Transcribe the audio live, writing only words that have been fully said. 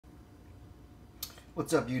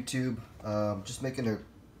What's up, YouTube? Just making a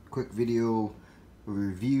quick video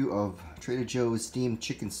review of Trader Joe's steamed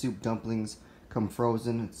chicken soup dumplings. Come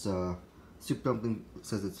frozen. It's soup dumpling. It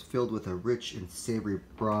says it's filled with a rich and savory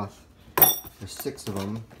broth. There's 6 of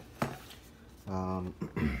them.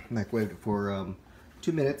 Microwaved it for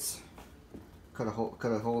 2 minutes. Cut a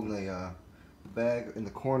hole in the bag in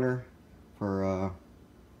the corner for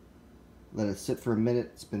let it sit for a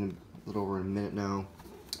minute. It's been a little over a minute now.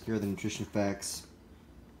 Here are the nutrition facts.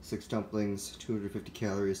 6 dumplings, 250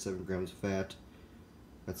 calories, 7 grams of fat.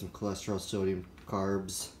 Got some cholesterol, sodium,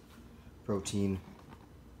 carbs, protein.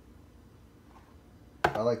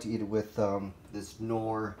 I like to eat it with this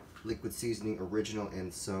Knorr liquid seasoning original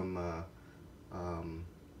and some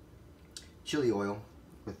chili oil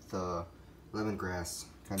with lemongrass.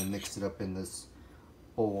 Kind of mix it up in this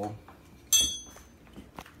bowl.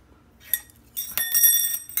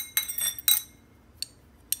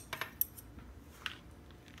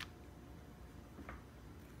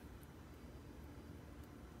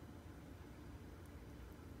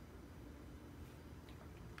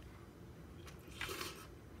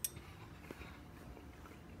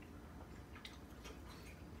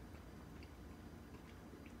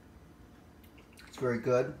 It's very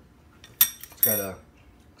good. It's got a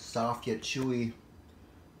soft yet chewy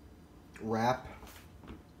wrap.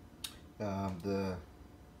 The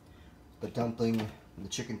dumpling, the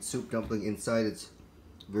chicken soup dumpling inside, it's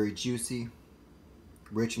very juicy,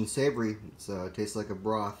 rich and savory. It tastes like a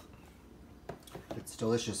broth. It's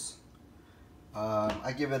delicious.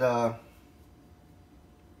 I give it an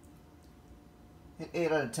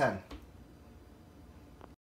 8 out of 10.